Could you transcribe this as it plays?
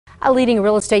A leading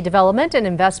real estate development and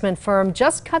investment firm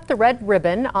just cut the red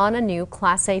ribbon on a new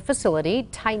Class A facility.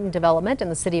 Titan Development in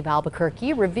the city of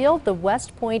Albuquerque revealed the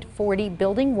West Point 40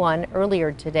 Building 1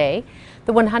 earlier today.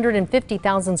 The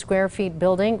 150,000 square feet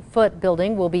building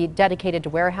will be dedicated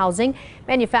to warehousing,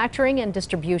 manufacturing, and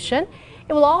distribution.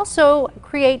 It will also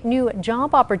create new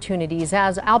job opportunities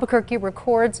as Albuquerque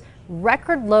records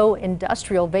record low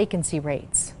industrial vacancy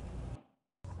rates.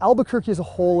 Albuquerque as a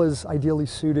whole is ideally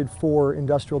suited for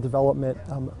industrial development.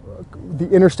 The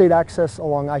interstate access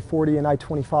along I-40 and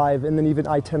I-25 and then even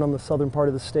I-10 on the southern part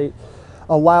of the state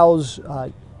allows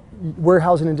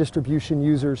warehousing and distribution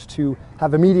users to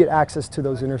have immediate access to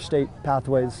those interstate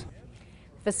pathways.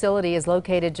 The facility is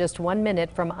located just 1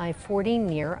 minute from I-40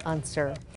 near Unser.